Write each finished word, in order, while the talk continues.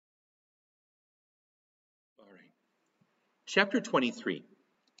Chapter 23.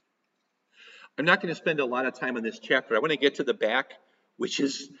 I'm not going to spend a lot of time on this chapter. I want to get to the back, which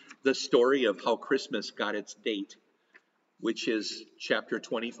is the story of how Christmas got its date, which is chapter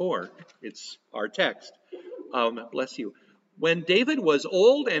 24. It's our text. Bless you. When David was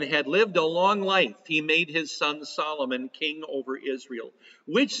old and had lived a long life, he made his son Solomon king over Israel.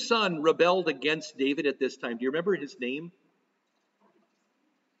 Which son rebelled against David at this time? Do you remember his name?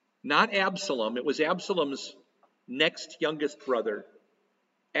 Not Absalom. It was Absalom's next youngest brother,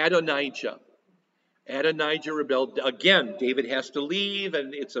 Adonijah. Adonijah rebelled. Again, David has to leave,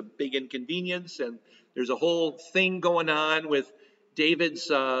 and it's a big inconvenience, and there's a whole thing going on with David's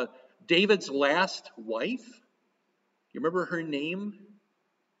last wife. You remember her name?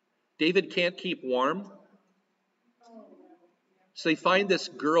 David can't keep warm. So they find this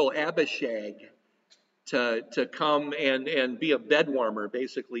girl, Abishag, to come and be a bed warmer,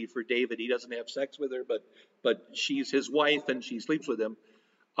 basically, for David. He doesn't have sex with her, but she's his wife, and she sleeps with him.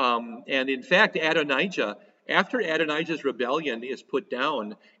 And in fact, Adonijah, after Adonijah's rebellion is put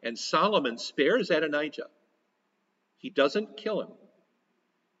down, and Solomon spares Adonijah, he doesn't kill him.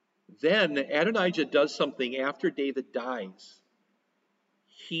 Then Adonijah does something after David dies.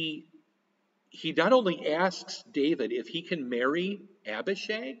 He not only asks David if he can marry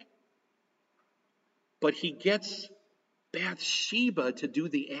Abishag, but he gets Bathsheba to do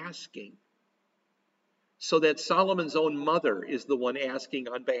the asking. So that Solomon's own mother is the one asking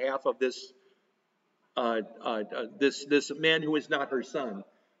on behalf of this man who is not her son.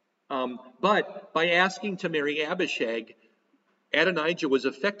 But by asking to marry Abishag, Adonijah was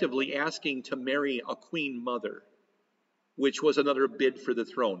effectively asking to marry a queen mother, which was another bid for the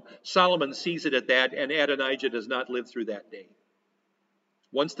throne. Solomon sees it at that, and Adonijah does not live through that day.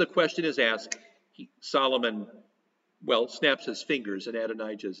 Once the question is asked, Solomon, snaps his fingers, and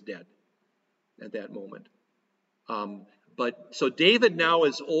Adonijah is dead at that moment. So David now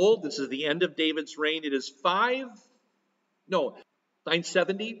is old. This is the end of David's reign. It is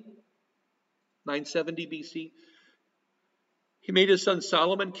 970 BC. He made his son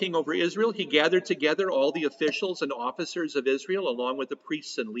Solomon king over Israel. He gathered together all the officials and officers of Israel, along with the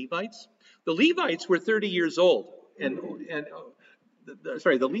priests and Levites. The Levites were 30 years old,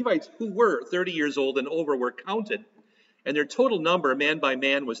 the Levites who were 30 years old and over were counted, and their total number, man by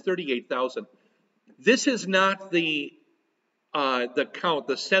man, was 38,000. This is not the count,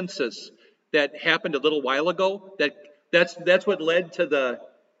 the census that happened a little while ago. That's what led to the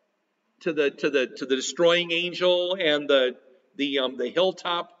destroying angel and the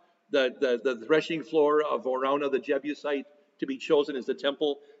hilltop, the threshing floor of Araunah the Jebusite to be chosen as the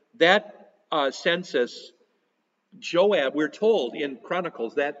temple. That census, Joab, we're told in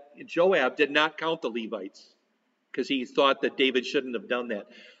Chronicles that Joab did not count the Levites because he thought that David shouldn't have done that.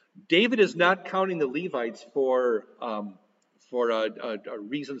 David is not counting the Levites for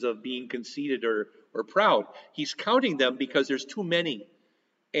reasons of being conceited or proud. He's counting them because there's too many,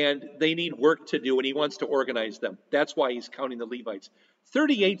 and they need work to do, and he wants to organize them. That's why he's counting the Levites.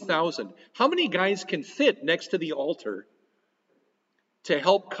 38,000. How many guys can fit next to the altar to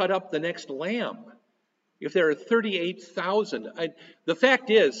help cut up the next lamb if there are 38,000? The fact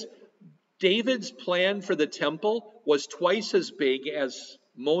is, David's plan for the temple was twice as big as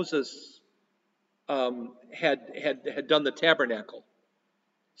Moses had done the tabernacle.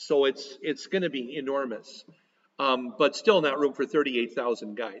 So it's going to be enormous. But still not room for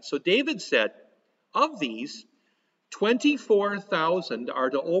 38,000 guys. So David said, of these, 24,000 are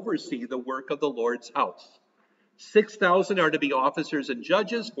to oversee the work of the Lord's house. 6,000 are to be officers and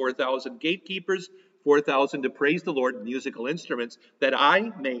judges, 4,000 gatekeepers, 4,000 to praise the Lord with musical instruments that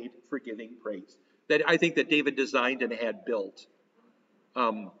I made for giving praise. That I think that David designed and had built.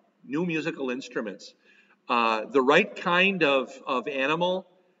 New musical instruments. The right kind of animal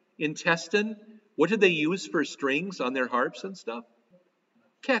intestine. What did they use for strings on their harps and stuff?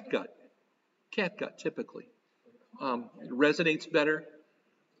 Catgut, typically. It resonates better.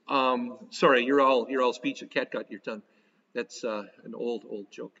 Sorry, you're all speech. Catgut, your tongue. That's an old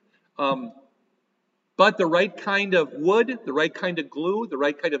joke. But the right kind of wood, the right kind of glue, the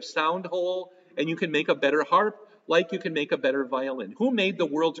right kind of sound hole, and you can make a better harp, like you can make a better violin. Who made the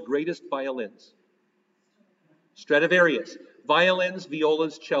world's greatest violins? Stradivarius. Violins,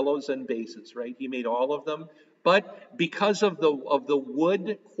 violas, cellos, and basses, right? He made all of them. But because of the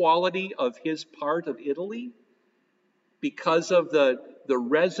wood quality of his part of Italy, because of the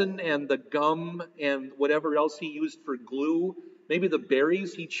resin and the gum and whatever else he used for glue, maybe the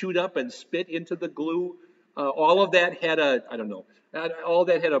berries he chewed up and spit into the glue, all of that had a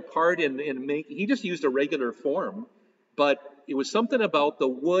part in making. He just used a regular form, but it was something about the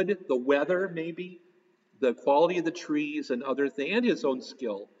wood, the weather maybe, the quality of the trees and other things, and his own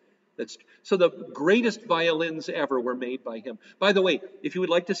skill. So the greatest violins ever were made by him. By the way, if you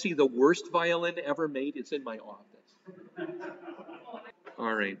would like to see the worst violin ever made, it's in my office.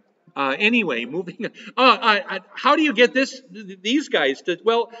 All right. Anyway, moving on. How do you get these guys to?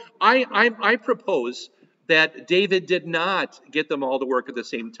 Well, I propose that David did not get them all to work at the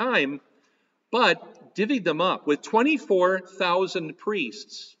same time, but divvied them up with 24,000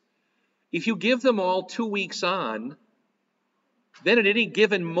 priests. If you give them all 2 weeks on, then at any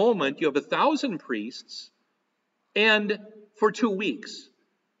given moment you have 1,000 priests, and for 2 weeks.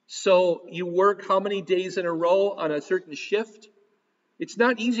 So you work how many days in a row on a certain shift? It's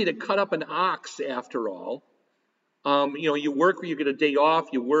not easy to cut up an ox, after all. You work, you get a day off,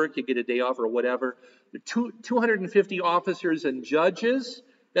 you work, you get a day off, or whatever. The 250 officers and judges,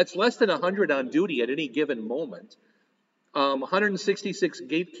 that's less than 100 on duty at any given moment. 166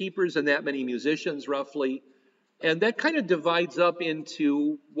 gatekeepers and that many musicians, roughly. And that kind of divides up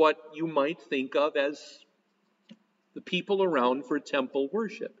into what you might think of as the people around for temple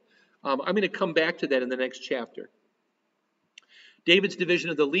worship. I'm going to come back to that in the next chapter. David's division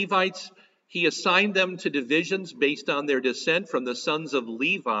of the Levites, he assigned them to divisions based on their descent from the sons of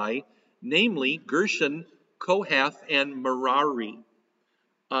Levi, namely Gershon, Kohath, and Merari.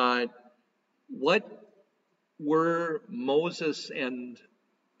 What were Moses and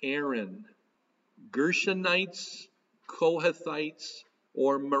Aaron? Gershonites, Kohathites,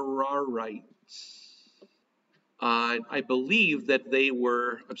 or Merarites? I believe that they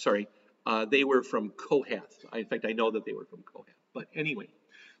were from Kohath. In fact, I know that they were from Kohath. But anyway,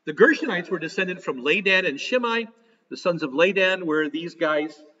 the Gershonites were descended from Ladan and Shimei. The sons of Ladan were these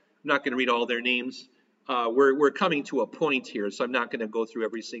guys. I'm not going to read all their names. We're coming to a point here, so I'm not going to go through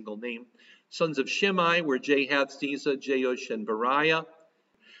every single name. Sons of Shimei were Jahath, Ziza, Jeush, and Beriah.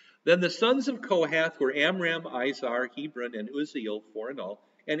 Then the sons of Kohath were Amram, Izhar, Hebron, and Uzziel, 4 in all.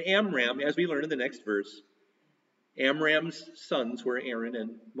 And Amram, as we learn in the next verse, Amram's sons were Aaron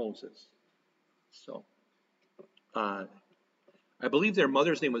and Moses. So, I believe their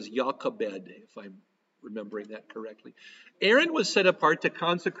mother's name was Jochebed, if I'm remembering that correctly. Aaron was set apart to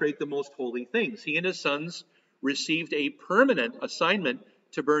consecrate the most holy things. He and his sons received a permanent assignment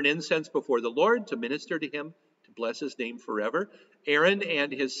to burn incense before the Lord, to minister to him, to bless his name forever. Aaron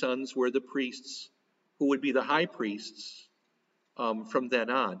and his sons were the priests who would be the high priests from then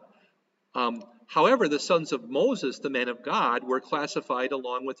on. However, the sons of Moses, the man of God, were classified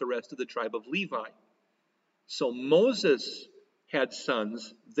along with the rest of the tribe of Levi. So Moses had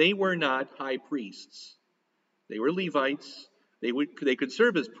sons. They were not high priests. They were Levites. They could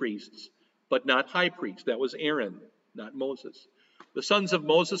serve as priests, but not high priests. That was Aaron, not Moses. The sons of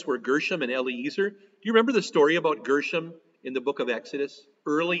Moses were Gershom and Eliezer. Do you remember the story about Gershom in the book of Exodus?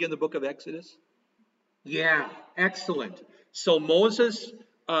 Early in the book of Exodus? Yeah, excellent. So Moses,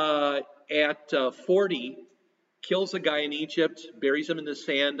 at 40, kills a guy in Egypt, buries him in the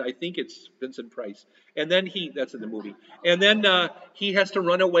sand. I think it's Vincent Price. And then that's in the movie. And then he has to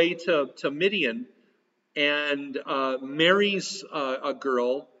run away to Midian and marries a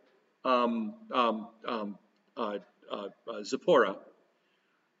girl, Zipporah.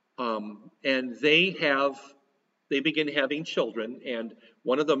 And they begin having children. And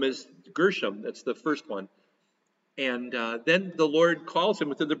one of them is Gershom. That's the first one. And then the Lord calls him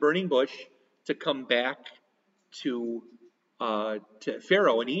within the burning bush to come back to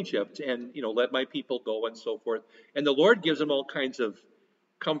Pharaoh in Egypt and, let my people go and so forth. And the Lord gives him all kinds of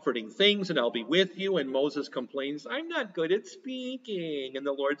comforting things, and I'll be with you. And Moses complains, I'm not good at speaking. And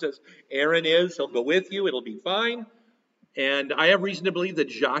the Lord says, Aaron is, he'll go with you, it'll be fine. And I have reason to believe that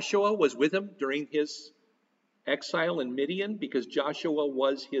Joshua was with him during his exile in Midian, because Joshua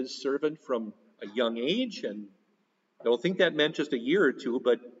was his servant from a young age. And I don't think that meant just a year or two,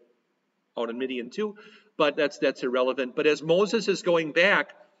 but out in Midian too. But that's irrelevant. But as Moses is going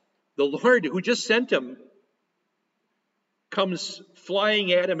back, the Lord who just sent him comes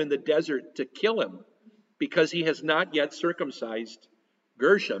flying at him in the desert to kill him because he has not yet circumcised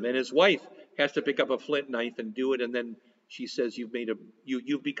Gershom. And his wife has to pick up a flint knife and do it. And then she says,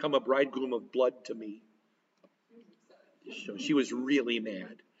 you've become a bridegroom of blood to me. So she was really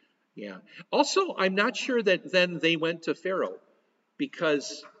mad. Yeah. Also, I'm not sure that then they went to Pharaoh,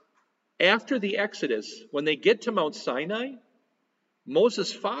 because after the Exodus, when they get to Mount Sinai,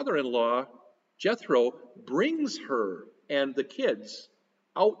 Moses' father-in-law, Jethro, brings her and the kids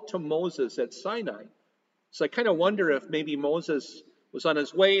out to Moses at Sinai. So I kind of wonder if maybe Moses was on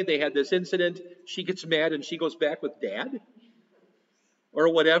his way, they had this incident, she gets mad and she goes back with dad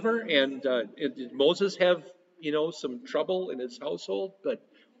or whatever. And did Moses have, some trouble in his household? But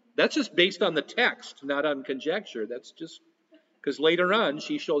That's just based on the text, not on conjecture. That's just because later on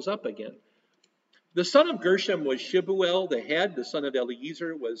she shows up again. The son of Gershom was Shebuel, the head. The son of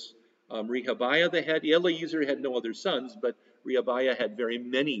Eliezer was Rehabiah, the head. Eliezer had no other sons, but Rehabiah had very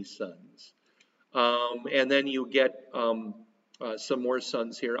many sons. And then you get some more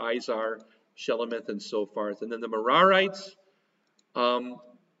sons here, Izar, Shelemith, and so forth. And then the Merarites,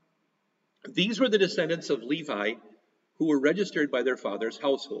 these were the descendants of Levi who were registered by their fathers'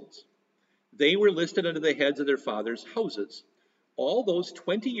 households. They were listed under the heads of their fathers' houses. All those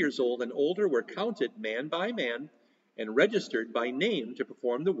 20 years old and older were counted man by man and registered by name to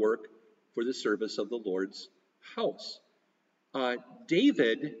perform the work for the service of the Lord's house.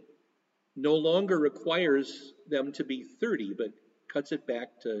 David no longer requires them to be 30, but cuts it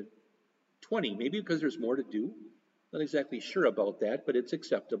back to 20, maybe because there's more to do. Not exactly sure about that, but it's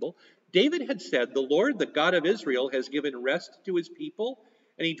acceptable. David had said, "The Lord, the God of Israel, has given rest to his people,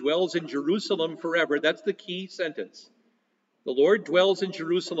 and he dwells in Jerusalem forever." That's the key sentence. The Lord dwells in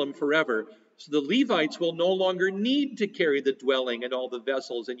Jerusalem forever. So the Levites will no longer need to carry the dwelling and all the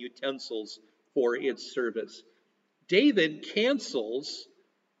vessels and utensils for its service. David cancels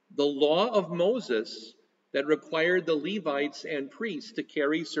the law of Moses that required the Levites and priests to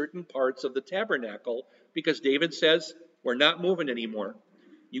carry certain parts of the tabernacle, because David says, we're not moving anymore.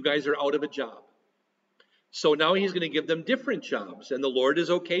 You guys are out of a job. So now he's going to give them different jobs, and the Lord is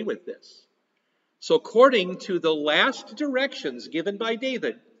okay with this. So according to the last directions given by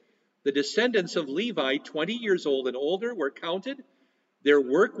David, the descendants of Levi, 20 years old and older, were counted. Their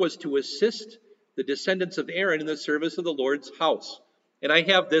work was to assist the descendants of Aaron in the service of the Lord's house. And I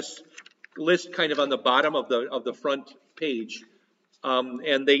have this list kind of on the bottom of the front page.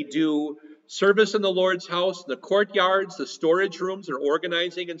 And they do service in the Lord's house, the courtyards, the storage rooms, they're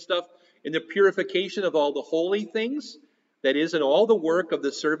organizing and stuff, in the purification of all the holy things, that is, in all the work of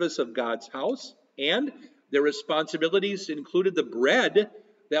the service of God's house. And their responsibilities included the bread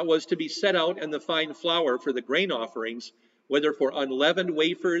that was to be set out and the fine flour for the grain offerings, whether for unleavened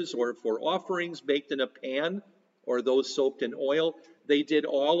wafers or for offerings baked in a pan or those soaked in oil. They did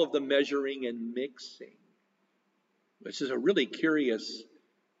all of the measuring and mixing. This is a really curious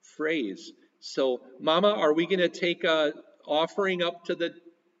phrase. So, Mama, are we going to take an offering up to the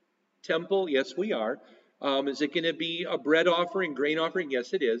temple? Yes, we are. Is it going to be a bread offering, grain offering?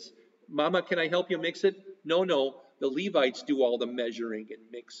 Yes, it is. Mama, can I help you mix it? No. The Levites do all the measuring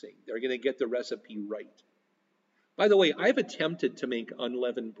and mixing. They're going to get the recipe right. By the way, I've attempted to make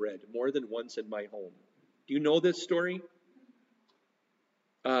unleavened bread more than once in my home. Do you know this story?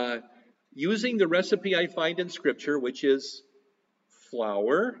 Using the recipe I find in Scripture, which is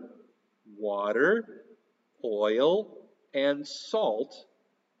flour, water, oil, and salt,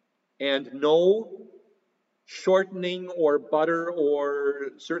 and no shortening or butter or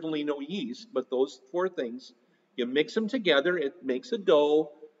certainly no yeast, but those four things. You mix them together, it makes a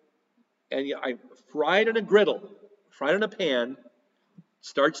dough, and I fry it in a griddle, fry it in a pan,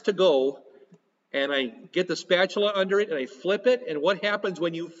 starts to go, and I get the spatula under it, and I flip it, and what happens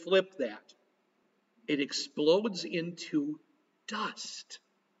when you flip that? It explodes into dust.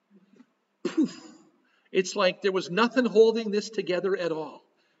 Poof! It's like there was nothing holding this together at all.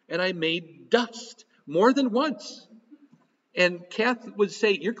 And I made dust more than once. And Kath would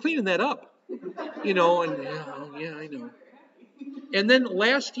say, "You're cleaning that up." And yeah, I know. And then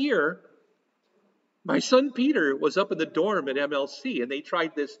last year, my son Peter was up in the dorm at MLC, and they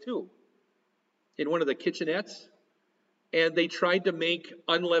tried this too. In one of the kitchenettes, and they tried to make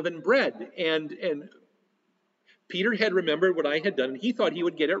unleavened bread. And Peter had remembered what I had done, and he thought he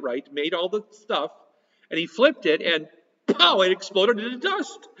would get it right, made all the stuff, and he flipped it, and pow, it exploded into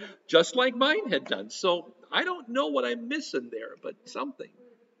dust, just like mine had done. So I don't know what I'm missing there, but something.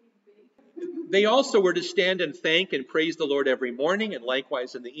 They also were to stand and thank and praise the Lord every morning, and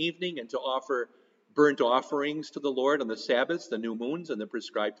likewise in the evening, and to offer burnt offerings to the Lord on the Sabbaths, the new moons, and the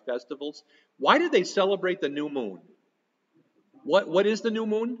prescribed festivals. Why did they celebrate the new moon? What is the new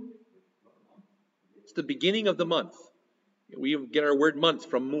moon? It's the beginning of the month. We get our word month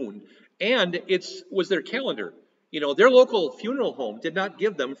from moon. And it was their calendar. Their local funeral home did not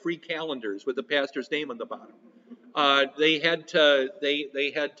give them free calendars with the pastor's name on the bottom. They had to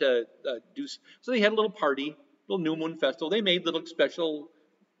do, so they had a little party, little new moon festival. They made little special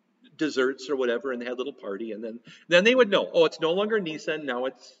desserts or whatever, and they had a little party, and then they would know, it's no longer Nisan, now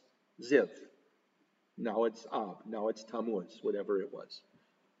it's Ziv, now it's Ab, now it's Tammuz, whatever it was.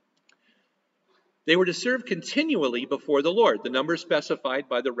 They were to serve continually before the Lord, the number specified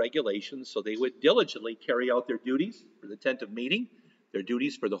by the regulations, so they would diligently carry out their duties for the tent of meeting, their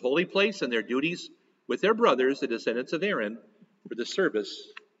duties for the holy place, and their duties with their brothers, the descendants of Aaron, for the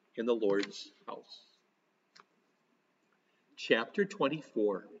service in the Lord's house. Chapter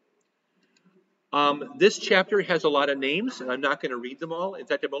 24. This chapter has a lot of names, and I'm not going to read them all. In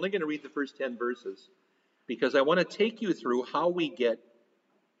fact, I'm only going to read the first 10 verses because I want to take you through how we get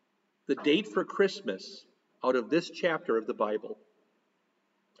the date for Christmas out of this chapter of the Bible.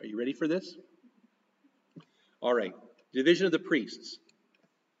 Are you ready for this? All right. Division of the priests.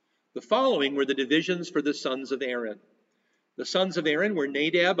 The following were the divisions for the sons of Aaron. The sons of Aaron were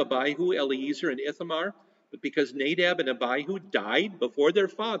Nadab, Abihu, Eleazar, and Ithamar. But because Nadab and Abihu died before their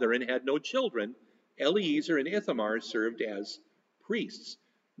father and had no children, Eleazar and Ithamar served as priests.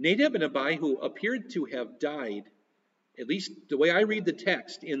 Nadab and Abihu appeared to have died, at least the way I read the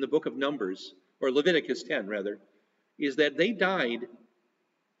text in the book of Numbers, or Leviticus 10 rather, is that they died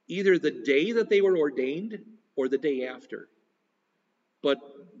either the day that they were ordained or the day after. But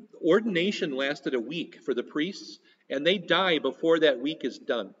ordination lasted a week for the priests, and they die before that week is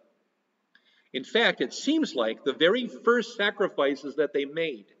done. In fact, it seems like the very first sacrifices that they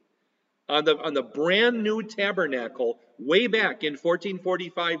made on the brand new tabernacle way back in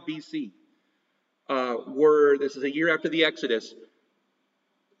 1445 BC this is a year after the Exodus,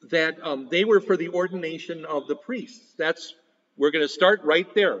 that they were for the ordination of the priests. We're going to start right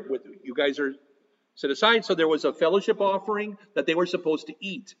there. You guys are set aside. So there was a fellowship offering that they were supposed to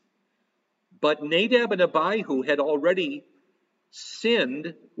eat. But Nadab and Abihu had already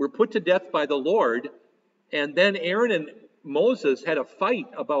sinned, were put to death by the Lord, and then Aaron and Moses had a fight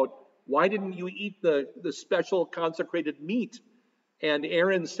about why didn't you eat the special consecrated meat? And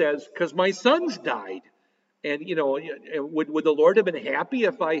Aaron says, because my sons died. And, would the Lord have been happy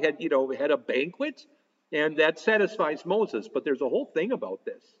if I had, had a banquet? And that satisfies Moses. But there's a whole thing about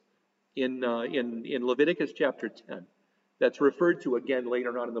this in Leviticus chapter 10 that's referred to again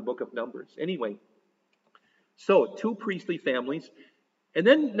later on in the book of Numbers. Anyway, so 2 priestly families. And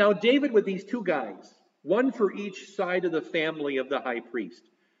then now David with these 2 guys, one for each side of the family of the high priest.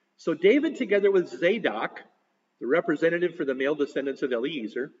 So David together with Zadok, the representative for the male descendants of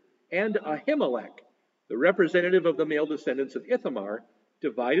Eleazar, and Ahimelech, the representative of the male descendants of Ithamar,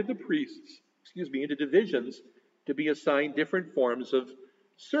 divided the priests, into divisions to be assigned different forms of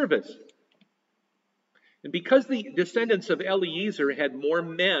service. And because the descendants of Eleazar had more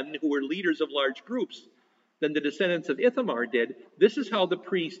men who were leaders of large groups than the descendants of Ithamar did, this is how the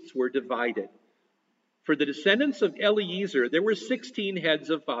priests were divided. For the descendants of Eleazar, there were 16 heads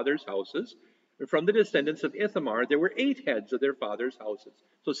of fathers' houses. And from the descendants of Ithamar, there were 8 heads of their fathers' houses.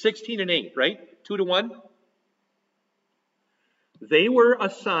 So 16 and 8, right? 2 to 1. They were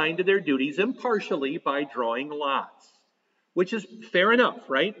assigned to their duties impartially by drawing lots, which is fair enough,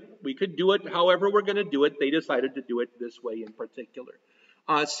 right? We could do it however we're going to do it. They decided to do it this way in particular.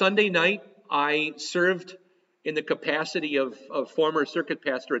 Sunday night, I served in the capacity of former circuit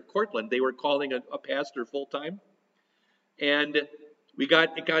pastor at Cortland. They were calling a pastor full-time. And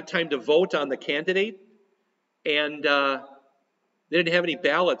it got time to vote on the candidate. And they didn't have any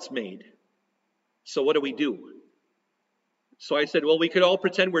ballots made. So what do we do? So I said, well, we could all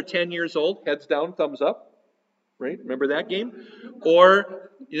pretend we're 10 years old. Heads down, thumbs up. Right? Remember that game? Or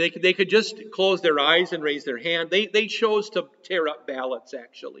they could just close their eyes and raise their hand. They chose to tear up ballots,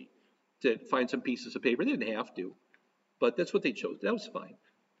 actually, to find some pieces of paper. They didn't have to, but that's what they chose. That was fine.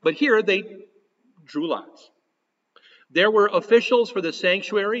 But here they drew lots. There were officials for the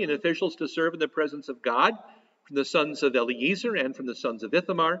sanctuary and officials to serve in the presence of God from the sons of Eleazar and from the sons of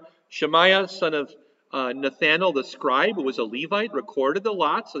Ithamar. Shemaiah, son of Nathanael the scribe, who was a Levite, recorded the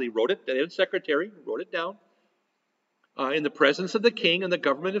lot. So they wrote it, they had a secretary, wrote it down. In the presence of the king and the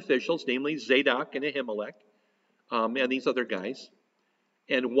government officials, namely Zadok and Ahimelech, and these other guys.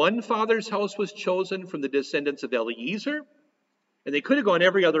 And one father's house was chosen from the descendants of Eleazar. And they could have gone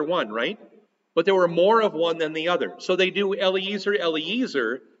every other one, right? But there were more of one than the other. So they do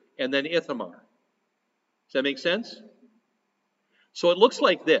Eleazar, and then Ithamar. Does that make sense? So it looks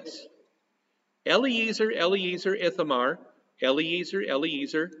like this. Eleazar, Ithamar, Eleazar,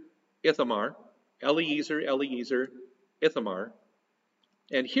 Ithamar, Eleazar, Ithamar.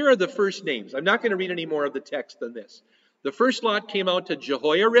 And here are the first names. I'm not going to read any more of the text than this. The first lot came out to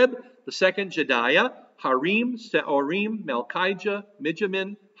Jehoiarib, the second Jediah, Harim, Seorim, Malchijah,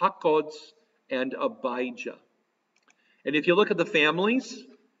 Mijamin, Hakoz, and Abijah. And if you look at the families,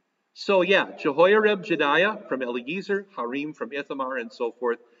 so Jehoiarib, Jediah from Eleazar, Harim from Ithamar, and so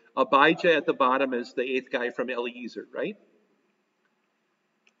forth. Abijah at the bottom is the 8th guy from Eleazar, right?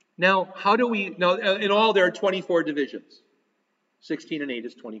 Now, in all there are 24 divisions. 16 and 8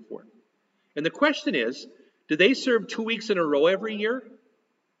 is 24. And the question is, do they serve 2 weeks in a row every year?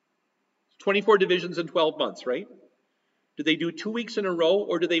 24 divisions in 12 months, right? Do they do 2 weeks in a row,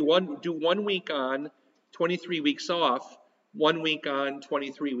 or do they do 1 week on, 23 weeks off, 1 week on,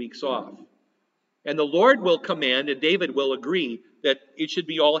 23 weeks off? And the Lord will command, and David will agree, that it should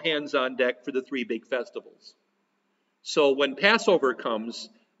be all hands on deck for the 3 big festivals. So when Passover comes,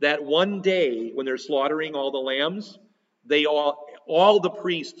 that one day when they're slaughtering all the lambs, they all the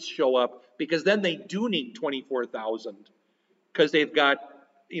priests show up, because then they do need 24,000, because they've got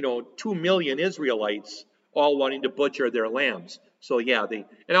 2 million Israelites all wanting to butcher their lambs. So yeah,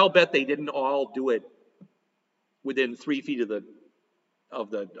 and I'll bet they didn't all do it within 3 feet of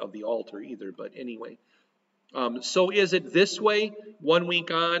the altar either. But anyway, so is it this way, 1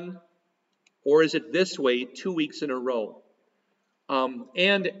 week on, or is it this way, 2 weeks in a row?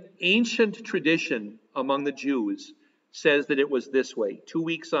 And ancient tradition among the Jews says that it was this way, 2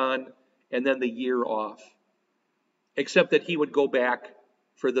 weeks on and then the year off, except that he would go back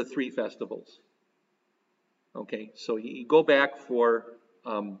for the 3 festivals. Okay, so you go back for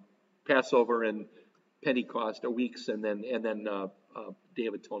Passover and Pentecost, or weeks, and then Day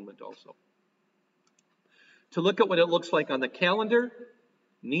of Atonement also. To look at what it looks like on the calendar,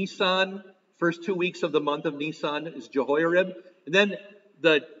 Nisan, first 2 weeks of the month of Nisan is Jehoiarib, and then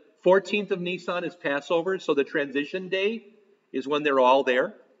the 14th of Nisan is Passover, so the transition day is when they're all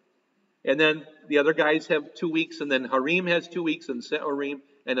there. And then the other guys have 2 weeks, and then Harim has 2 weeks, and Seorim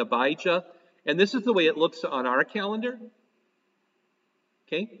and Abijah. And this is the way it looks on our calendar.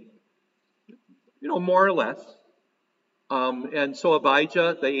 Okay? More or less. And so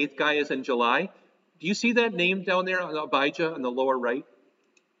Abijah, the 8th guy, is in July. Do you see that name down there on Abijah on the lower right?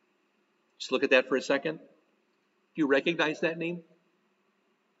 Just look at that for a second. Do you recognize that name?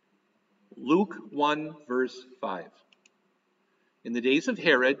 Luke 1, verse 5. In the days of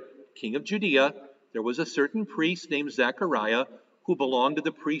Herod, king of Judea, there was a certain priest named Zechariah who belonged to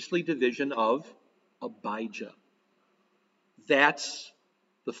the priestly division of Abijah. That's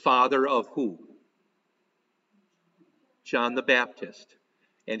the father of who? John the Baptist.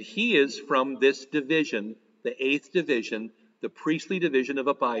 And he is from this division, the 8th division, the priestly division of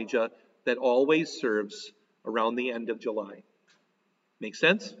Abijah, that always serves around the end of July. Make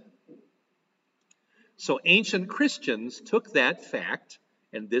sense? So ancient Christians took that fact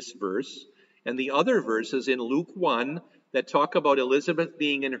and this verse and the other verses in Luke 1 that talk about Elizabeth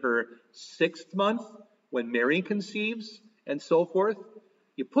being in her 6th month when Mary conceives and so forth.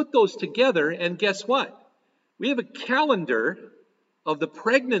 You put those together, and guess what? We have a calendar of the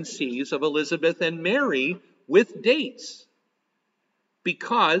pregnancies of Elizabeth and Mary with dates,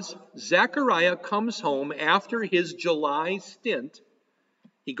 because Zechariah comes home after his July stint.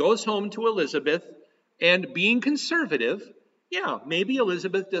 He goes home to Elizabeth, and being conservative, maybe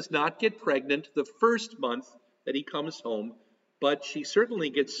Elizabeth does not get pregnant the first month that he comes home, but she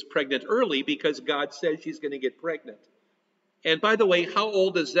certainly gets pregnant early because God says she's going to get pregnant. And by the way, how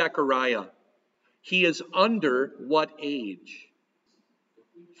old is Zechariah? He is under what age?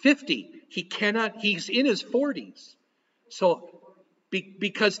 50. He's in his 40s. So,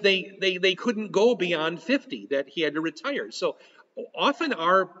 because they couldn't go beyond 50, that he had to retire. So, often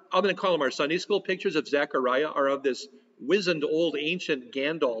I'm going to call them our Sunday school pictures of Zechariah, are of this wizened old ancient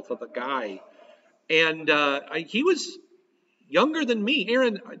Gandalf of a guy. And he was younger than me.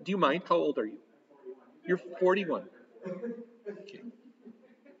 Aaron, do you mind? How old are you? You're 41. Okay.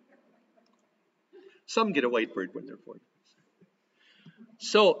 Some get a white bird when they're 40.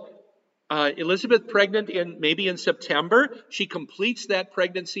 So Elizabeth pregnant maybe in September. She completes that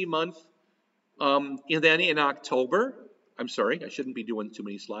pregnancy month. And then in October, I'm sorry, I shouldn't be doing too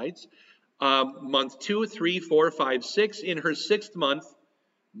many slides. Month 2, 3, 4, 5, 6. In her 6th month,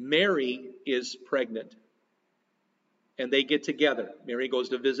 Mary is pregnant. And they get together. Mary goes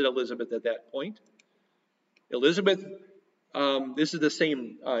to visit Elizabeth at that point. Elizabeth, this is the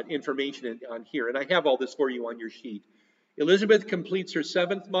same information on here, and I have all this for you on your sheet. Elizabeth completes her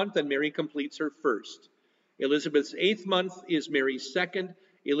 7th month, and Mary completes her 1st. Elizabeth's 8th month is Mary's 2nd.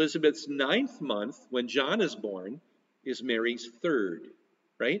 Elizabeth's 9th month, when John is born, is Mary's 3rd,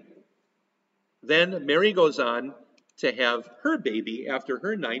 right? Then Mary goes on to have her baby after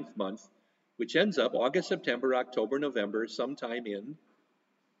her 9th month, which ends up August, September, October, November, sometime in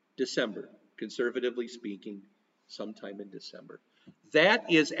December, conservatively speaking, sometime in December.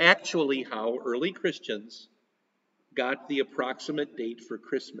 That is actually how early Christians got the approximate date for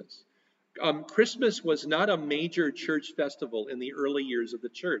Christmas. Christmas was not a major church festival in the early years of the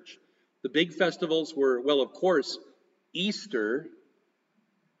church. The big festivals were, well, of course, Easter,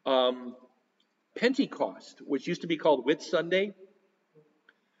 Pentecost, which used to be called Whit Sunday.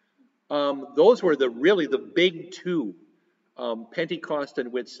 Those were really the big two. Pentecost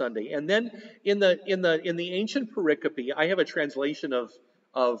and Whit Sunday. And then in the ancient pericope, I have a translation of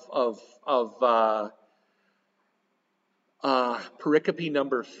pericope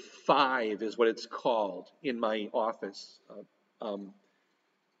number 5 is what it's called in my office,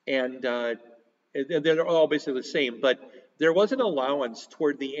 and they're all basically the same. But there was an allowance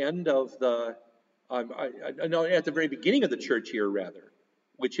toward the end of the no, at the very beginning of the church year, rather,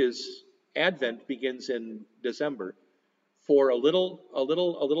 which is Advent begins in December, for a little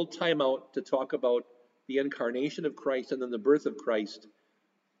time out to talk about the incarnation of Christ and then the birth of Christ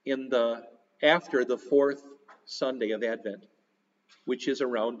after the fourth Sunday of Advent, which is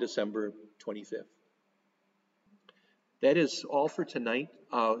around December 25th. That is all for tonight.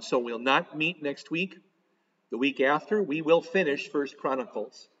 So we'll not meet next week. The week after, we will finish First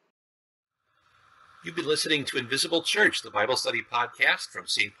Chronicles. You've been listening to Invisible Church, the Bible study podcast from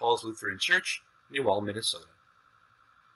St. Paul's Lutheran Church, New Ulm, Minnesota.